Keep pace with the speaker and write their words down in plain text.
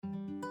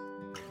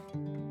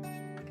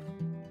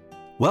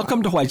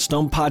Welcome to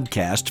Whitestone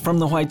Podcast from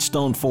the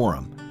Whitestone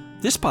Forum.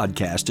 This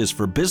podcast is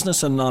for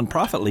business and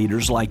nonprofit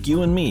leaders like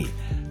you and me,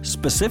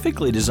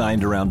 specifically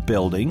designed around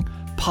building,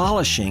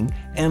 polishing,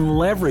 and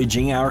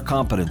leveraging our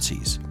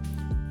competencies.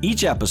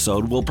 Each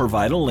episode will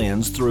provide a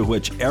lens through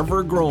which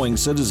ever-growing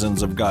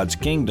citizens of God's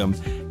kingdom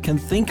can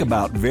think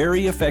about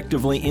very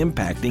effectively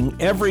impacting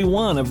every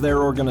one of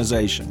their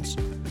organizations.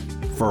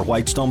 For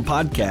Whitestone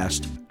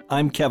Podcast,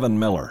 I'm Kevin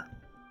Miller.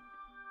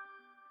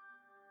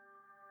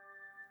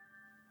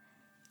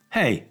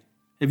 Hey,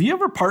 have you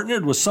ever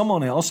partnered with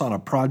someone else on a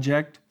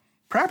project,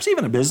 perhaps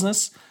even a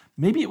business?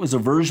 Maybe it was a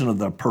version of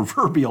the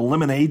proverbial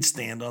lemonade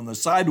stand on the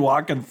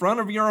sidewalk in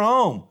front of your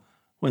home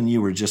when you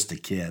were just a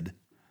kid.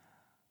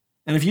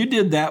 And if you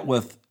did that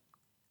with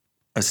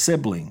a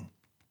sibling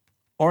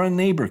or a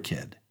neighbor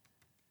kid,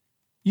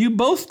 you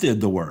both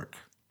did the work,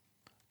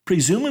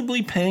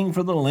 presumably paying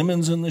for the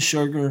lemons and the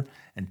sugar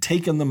and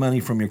taking the money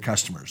from your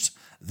customers.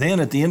 Then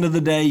at the end of the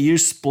day, you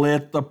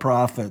split the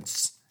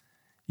profits.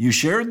 You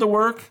shared the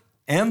work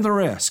and the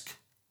risk.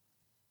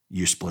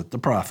 You split the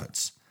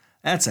profits.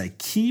 That's a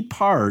key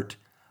part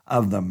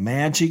of the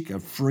magic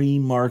of free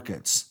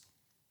markets,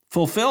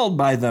 fulfilled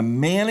by the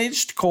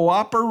managed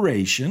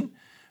cooperation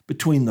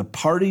between the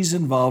parties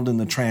involved in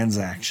the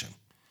transaction.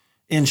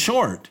 In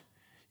short,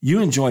 you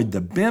enjoyed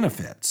the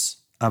benefits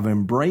of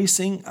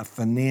embracing a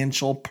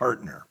financial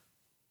partner.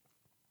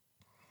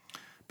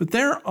 But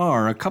there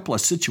are a couple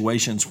of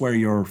situations where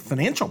your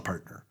financial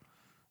partner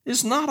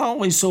is not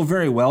always so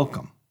very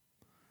welcome.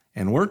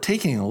 And we're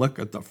taking a look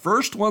at the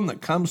first one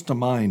that comes to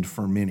mind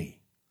for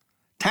many.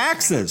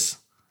 Taxes.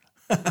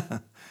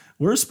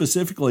 We're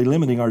specifically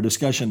limiting our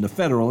discussion to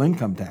federal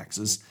income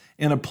taxes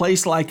in a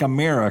place like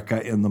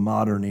America in the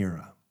modern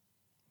era.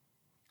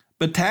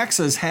 But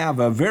taxes have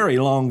a very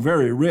long,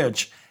 very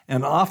rich,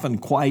 and often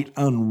quite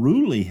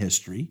unruly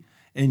history,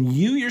 and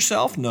you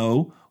yourself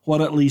know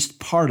what at least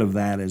part of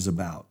that is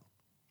about.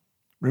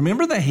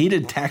 Remember the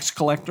hated tax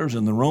collectors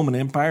in the Roman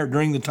Empire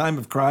during the time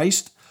of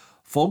Christ?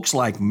 Folks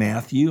like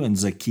Matthew and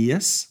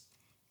Zacchaeus?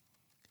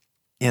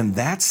 In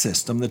that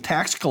system, the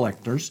tax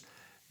collectors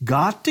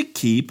got to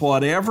keep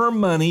whatever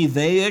money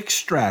they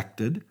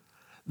extracted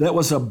that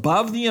was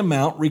above the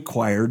amount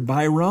required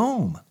by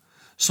Rome.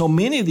 So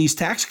many of these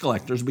tax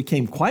collectors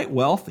became quite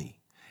wealthy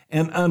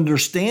and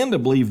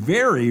understandably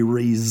very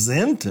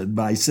resented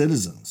by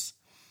citizens.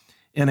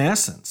 In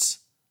essence,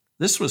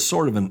 this was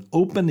sort of an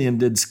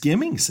open-ended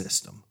skimming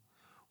system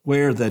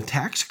where the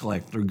tax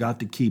collector got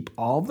to keep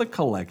all the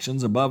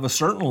collections above a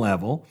certain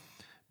level,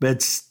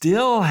 but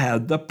still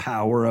had the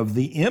power of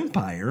the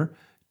empire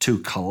to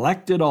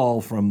collect it all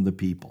from the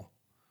people.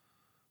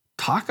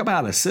 Talk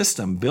about a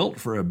system built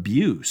for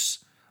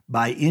abuse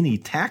by any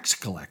tax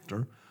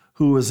collector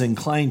who was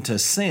inclined to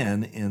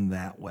sin in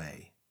that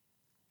way.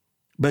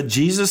 But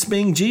Jesus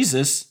being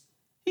Jesus,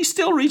 he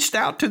still reached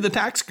out to the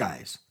tax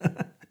guys.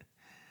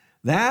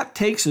 That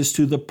takes us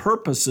to the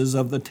purposes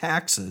of the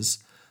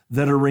taxes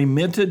that are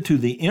remitted to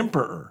the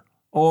emperor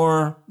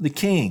or the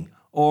king,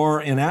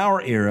 or in our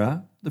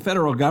era, the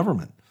federal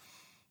government.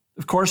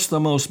 Of course, the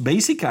most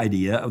basic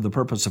idea of the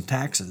purpose of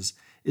taxes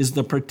is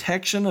the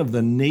protection of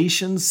the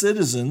nation's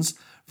citizens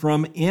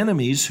from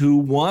enemies who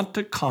want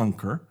to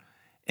conquer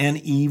and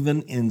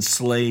even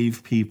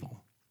enslave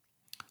people.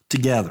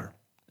 Together,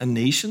 a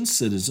nation's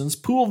citizens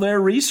pool their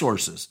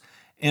resources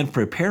and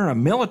prepare a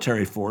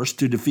military force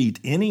to defeat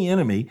any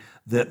enemy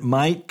that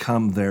might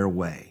come their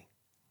way.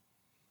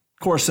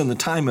 Of course, in the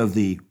time of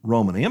the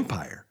Roman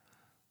Empire,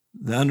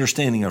 the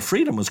understanding of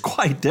freedom was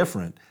quite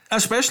different,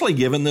 especially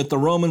given that the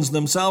Romans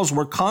themselves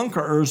were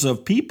conquerors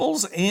of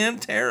peoples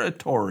and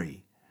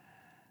territory.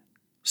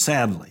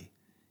 Sadly,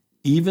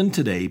 even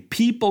today,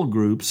 people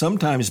groups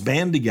sometimes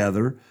band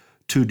together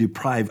to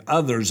deprive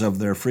others of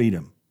their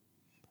freedom.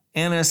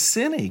 And a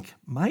cynic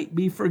might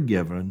be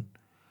forgiven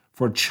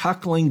for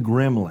chuckling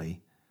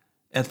grimly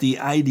at the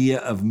idea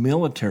of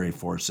military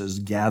forces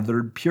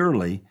gathered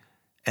purely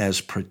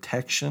as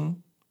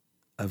protection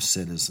of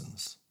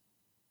citizens.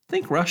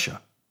 Think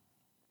Russia.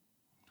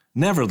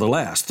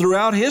 Nevertheless,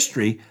 throughout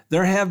history,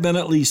 there have been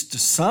at least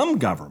some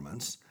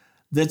governments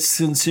that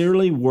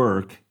sincerely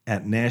work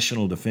at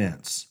national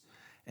defense,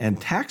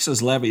 and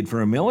taxes levied for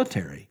a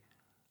military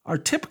are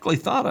typically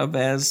thought of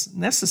as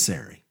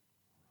necessary.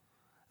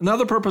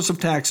 Another purpose of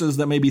taxes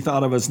that may be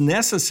thought of as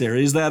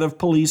necessary is that of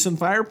police and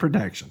fire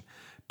protection.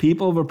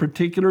 People of a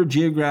particular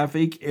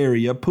geographic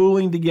area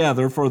pooling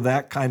together for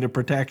that kind of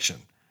protection.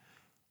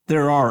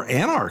 There are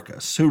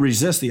anarchists who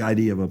resist the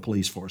idea of a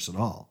police force at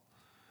all.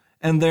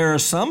 And there are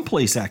some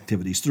police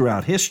activities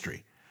throughout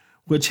history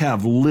which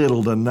have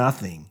little to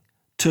nothing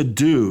to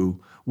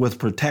do with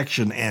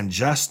protection and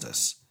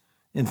justice.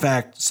 In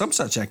fact, some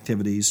such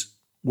activities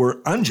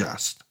were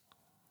unjust.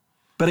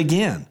 But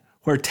again,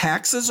 where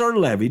taxes are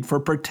levied for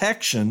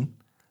protection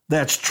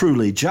that's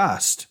truly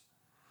just,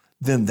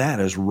 then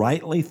that is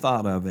rightly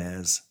thought of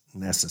as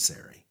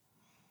necessary.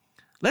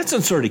 Let's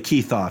insert a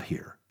key thought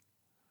here.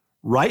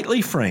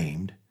 Rightly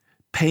framed,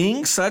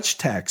 paying such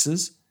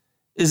taxes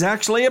is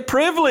actually a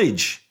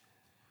privilege.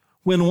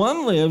 When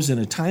one lives in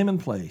a time and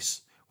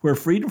place where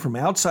freedom from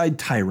outside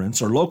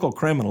tyrants or local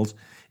criminals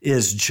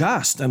is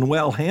just and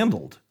well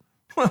handled,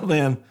 well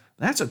then,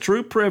 that's a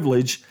true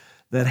privilege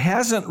that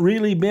hasn't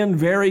really been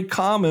very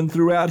common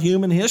throughout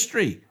human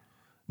history.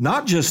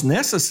 Not just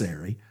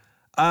necessary,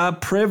 a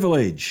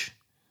privilege.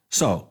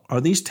 So,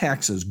 are these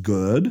taxes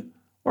good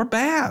or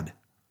bad?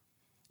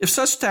 If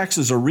such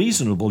taxes are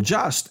reasonable,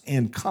 just,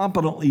 and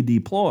competently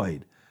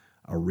deployed,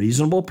 a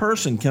reasonable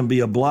person can be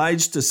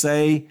obliged to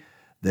say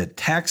that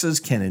taxes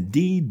can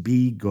indeed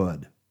be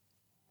good.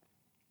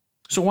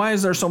 So why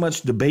is there so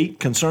much debate,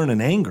 concern,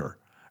 and anger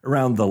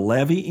around the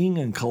levying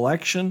and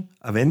collection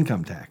of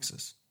income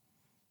taxes?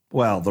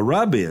 Well, the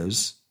rub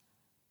is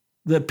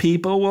that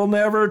people will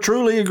never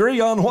truly agree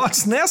on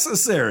what's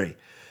necessary.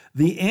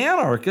 The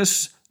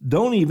anarchists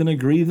don't even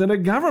agree that a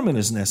government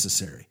is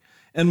necessary.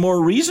 And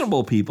more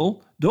reasonable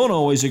people don't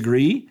always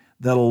agree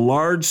that a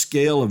large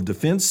scale of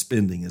defense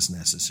spending is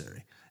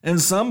necessary.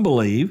 And some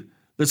believe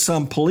that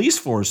some police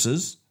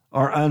forces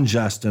are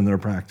unjust in their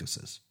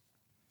practices.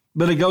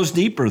 But it goes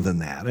deeper than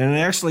that, and it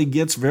actually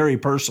gets very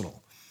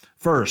personal.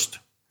 First,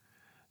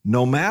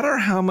 no matter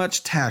how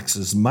much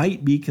taxes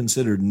might be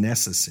considered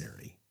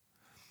necessary,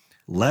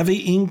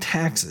 levying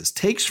taxes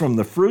takes from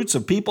the fruits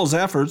of people's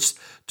efforts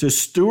to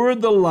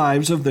steward the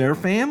lives of their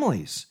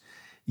families.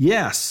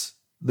 Yes,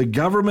 the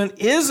government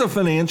is a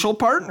financial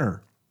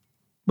partner,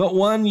 but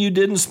one you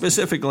didn't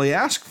specifically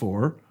ask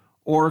for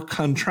or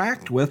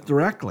contract with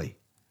directly.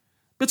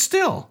 But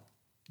still,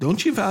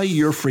 don't you value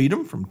your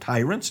freedom from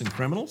tyrants and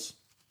criminals?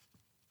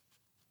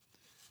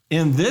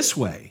 In this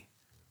way,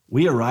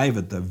 we arrive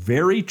at the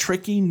very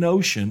tricky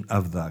notion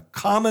of the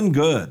common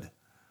good.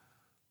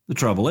 The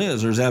trouble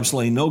is, there's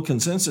absolutely no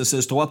consensus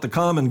as to what the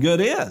common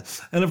good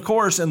is. And of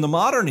course, in the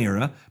modern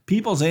era,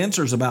 people's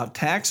answers about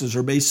taxes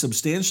are based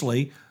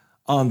substantially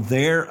on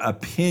their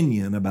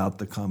opinion about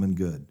the common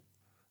good.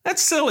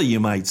 That's silly, you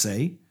might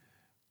say.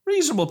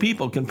 Reasonable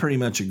people can pretty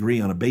much agree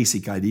on a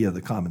basic idea of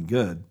the common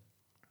good.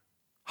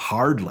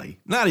 Hardly.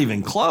 Not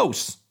even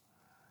close.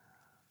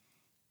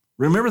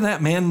 Remember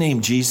that man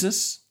named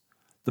Jesus?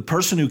 The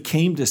person who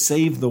came to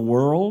save the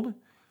world?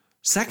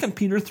 2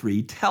 Peter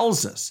 3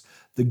 tells us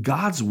that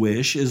God's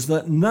wish is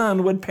that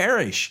none would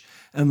perish.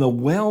 And the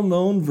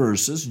well-known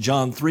verses,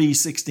 John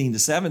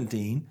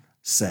 3:16-17,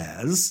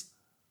 says,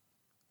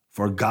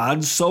 "For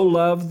God so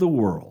loved the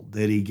world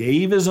that he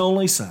gave his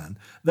only Son,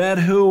 that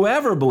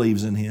whoever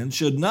believes in him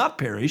should not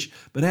perish,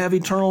 but have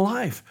eternal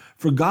life.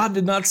 For God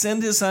did not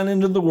send his Son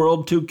into the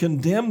world to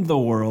condemn the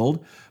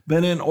world,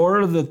 but in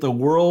order that the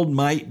world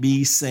might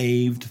be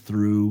saved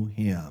through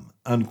him."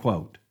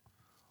 Unquote.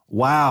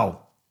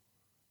 Wow.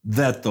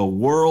 That the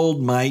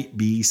world might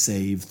be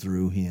saved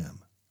through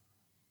him.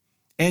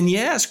 And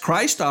yes,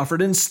 Christ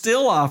offered and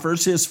still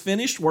offers his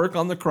finished work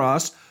on the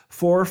cross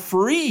for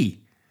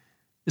free.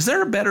 Is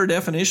there a better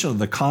definition of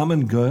the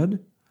common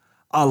good?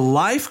 A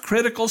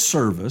life-critical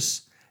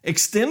service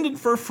extended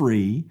for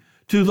free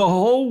to the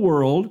whole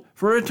world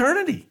for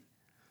eternity.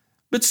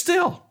 But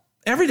still,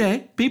 every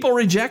day, people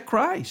reject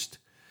Christ.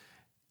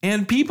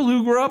 And people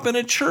who grew up in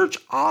a church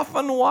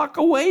often walk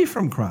away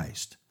from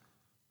Christ.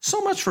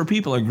 So much for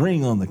people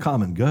agreeing on the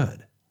common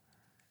good.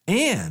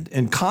 And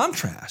in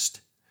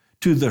contrast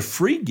to the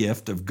free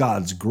gift of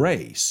God's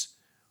grace,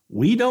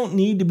 we don't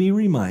need to be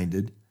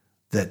reminded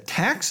that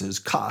taxes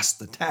cost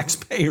the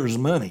taxpayers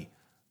money.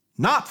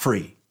 Not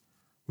free.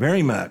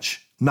 Very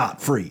much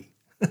not free.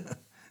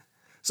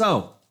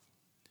 So,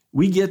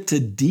 we get to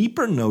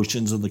deeper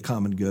notions of the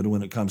common good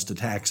when it comes to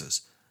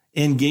taxes,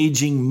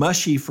 engaging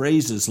mushy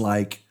phrases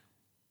like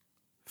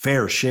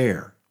fair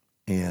share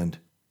and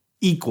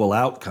equal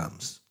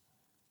outcomes.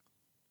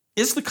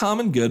 Is the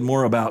common good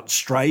more about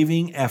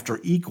striving after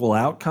equal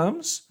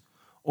outcomes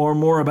or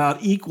more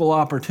about equal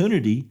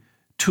opportunity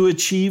to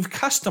achieve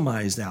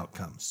customized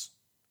outcomes?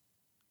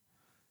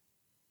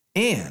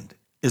 And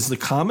is the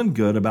common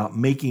good about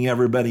making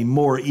everybody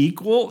more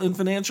equal in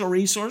financial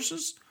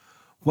resources,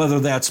 whether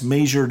that's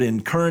measured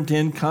in current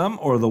income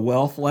or the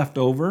wealth left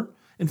over?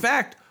 In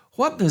fact,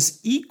 what does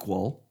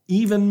equal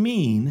even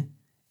mean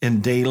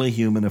in daily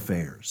human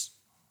affairs?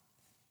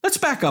 Let's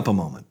back up a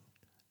moment.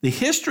 The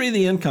history of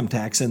the income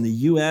tax in the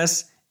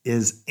U.S.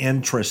 is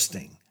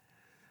interesting.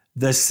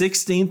 The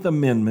 16th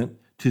Amendment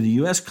to the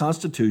U.S.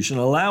 Constitution,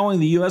 allowing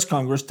the U.S.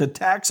 Congress to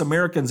tax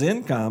Americans'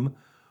 income,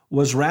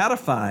 was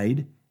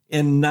ratified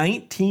in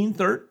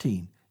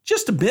 1913,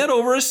 just a bit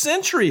over a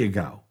century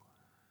ago.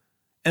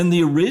 And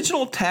the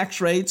original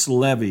tax rates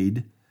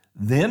levied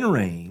then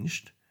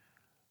ranged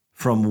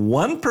from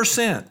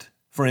 1%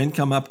 for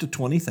income up to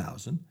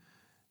 $20,000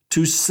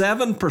 to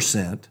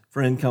 7%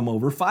 for income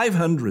over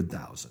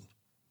 $500,000.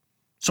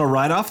 So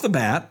right off the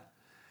bat,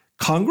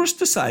 Congress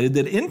decided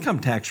that income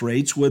tax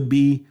rates would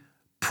be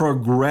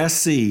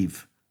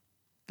progressive.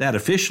 That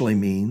officially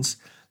means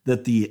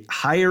that the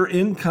higher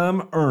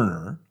income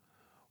earner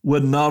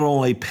would not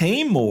only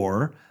pay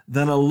more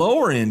than a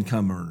lower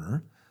income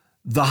earner,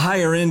 the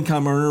higher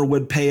income earner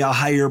would pay a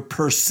higher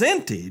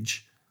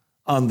percentage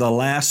on the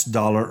last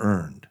dollar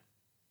earned.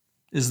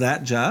 Is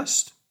that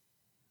just?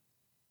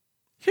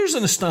 Here's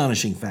an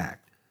astonishing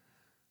fact.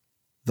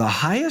 The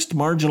highest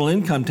marginal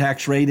income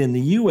tax rate in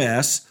the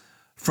U.S.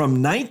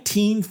 from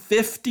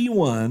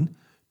 1951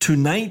 to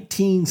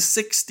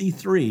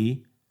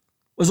 1963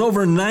 was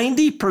over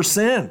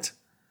 90%.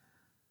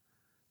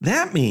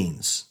 That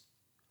means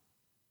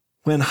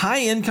when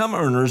high-income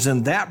earners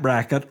in that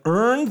bracket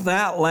earned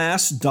that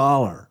last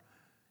dollar,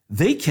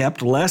 they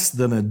kept less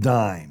than a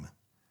dime.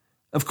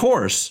 Of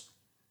course,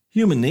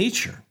 human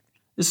nature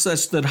is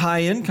such that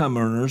high-income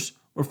earners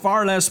were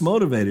far less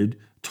motivated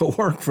to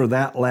work for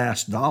that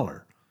last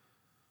dollar.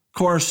 Of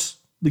course,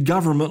 the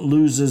government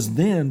loses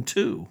then,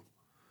 too.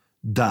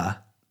 Duh.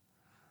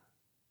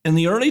 In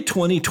the early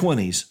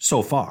 2020s,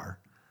 so far,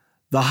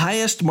 the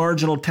highest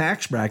marginal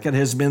tax bracket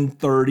has been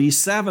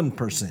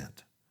 37%.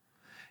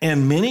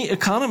 And many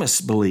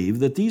economists believe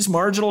that these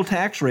marginal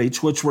tax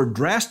rates, which were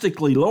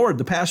drastically lowered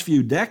the past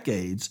few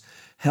decades,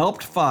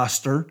 helped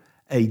foster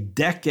a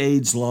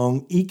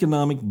decades-long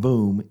economic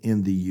boom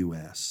in the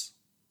U.S.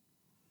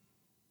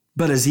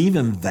 But is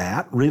even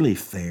that really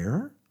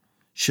fair?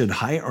 Should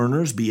high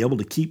earners be able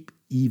to keep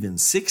even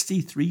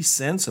 63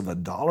 cents of a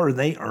dollar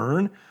they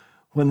earn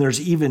when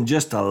there's even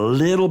just a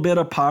little bit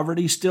of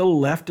poverty still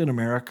left in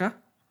America?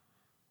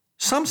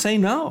 Some say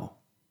no.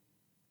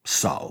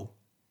 So,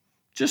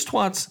 just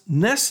what's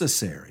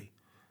necessary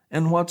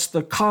and what's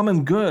the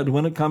common good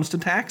when it comes to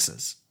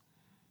taxes?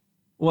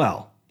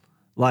 Well,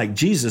 like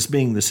Jesus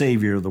being the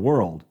Savior of the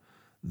world,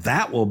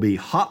 that will be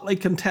hotly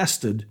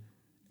contested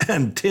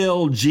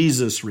until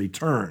Jesus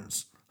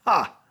returns.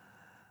 Ha!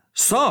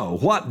 So,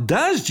 what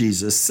does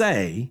Jesus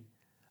say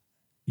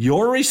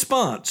your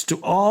response to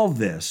all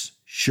this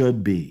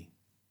should be?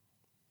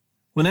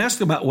 When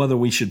asked about whether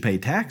we should pay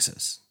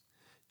taxes,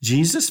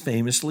 Jesus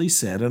famously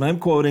said, and I'm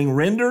quoting,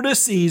 "Render to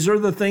Caesar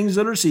the things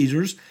that are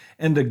Caesar's,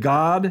 and to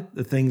God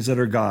the things that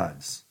are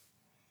God's."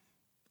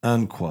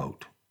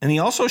 Unquote. And he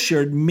also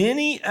shared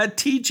many a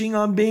teaching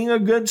on being a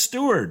good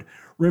steward.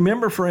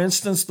 Remember, for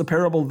instance, the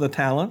parable of the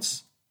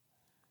talents?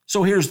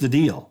 So here's the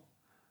deal.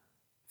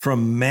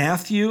 From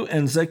Matthew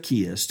and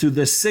Zacchaeus to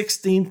the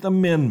 16th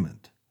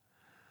Amendment,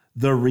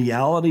 the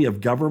reality of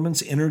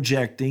governments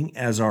interjecting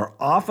as our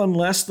often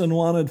less than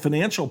wanted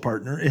financial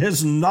partner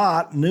is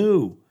not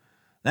new.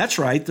 That's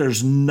right,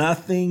 there's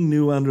nothing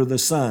new under the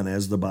sun,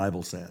 as the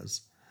Bible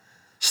says.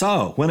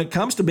 So, when it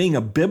comes to being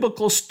a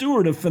biblical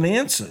steward of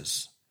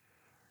finances,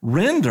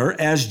 render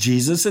as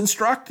Jesus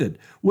instructed,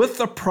 with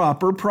the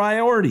proper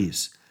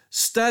priorities.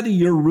 Study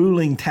your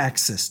ruling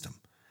tax system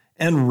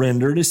and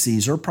render to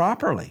Caesar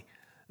properly.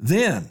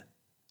 Then,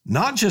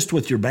 not just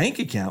with your bank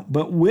account,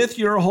 but with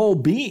your whole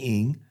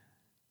being,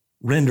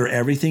 render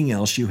everything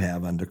else you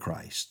have unto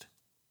Christ.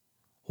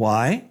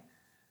 Why?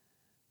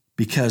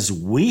 Because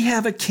we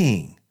have a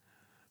king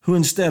who,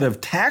 instead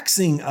of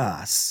taxing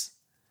us,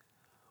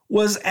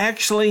 was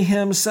actually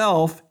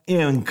himself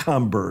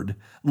encumbered,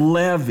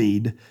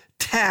 levied,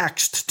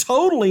 taxed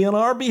totally on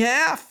our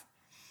behalf.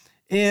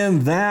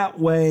 In that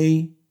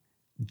way,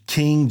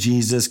 King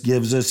Jesus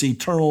gives us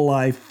eternal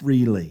life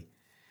freely.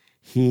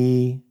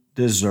 He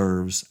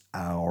deserves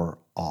our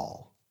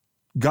all.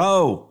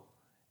 Go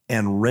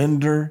and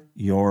render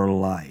your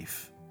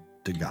life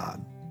to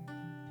God.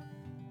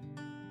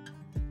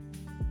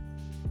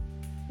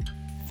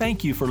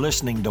 Thank you for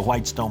listening to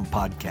Whitestone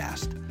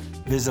Podcast.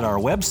 Visit our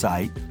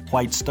website,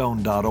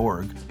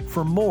 whitestone.org,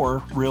 for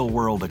more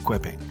real-world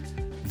equipping.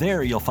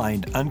 There you'll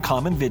find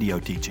uncommon video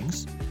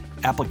teachings,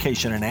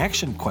 application and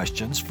action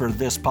questions for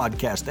this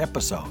podcast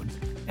episode,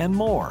 and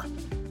more.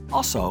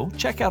 Also,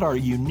 check out our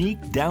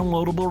unique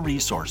downloadable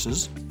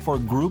resources for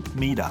group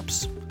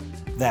meetups.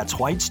 That's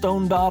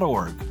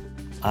whitestone.org.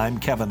 I'm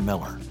Kevin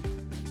Miller.